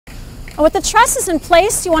With the trusses in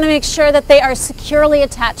place, you want to make sure that they are securely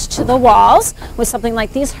attached to the walls with something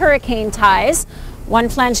like these hurricane ties. One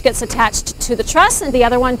flange gets attached to the truss and the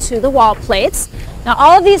other one to the wall plates. Now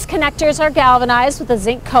all of these connectors are galvanized with a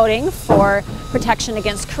zinc coating for protection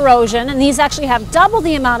against corrosion, and these actually have double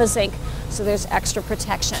the amount of zinc, so there's extra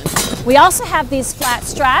protection. We also have these flat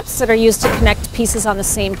straps that are used to connect pieces on the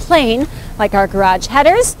same plane, like our garage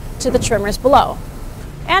headers, to the trimmers below.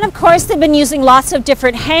 And of course, they've been using lots of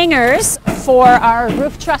different hangers for our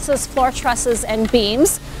roof trusses, floor trusses, and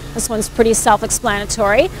beams. This one's pretty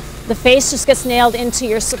self-explanatory. The face just gets nailed into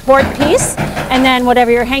your support piece, and then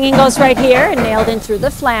whatever you're hanging goes right here and nailed in through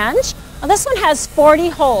the flange. Now, this one has 40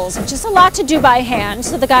 holes, which is a lot to do by hand,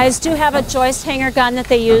 so the guys do have a joist hanger gun that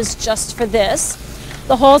they use just for this.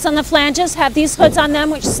 The holes on the flanges have these hoods on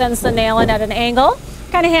them, which sends the nail in at an angle.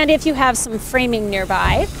 Kind of handy if you have some framing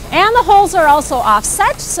nearby. And the holes are also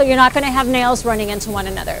offset, so you're not going to have nails running into one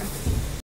another.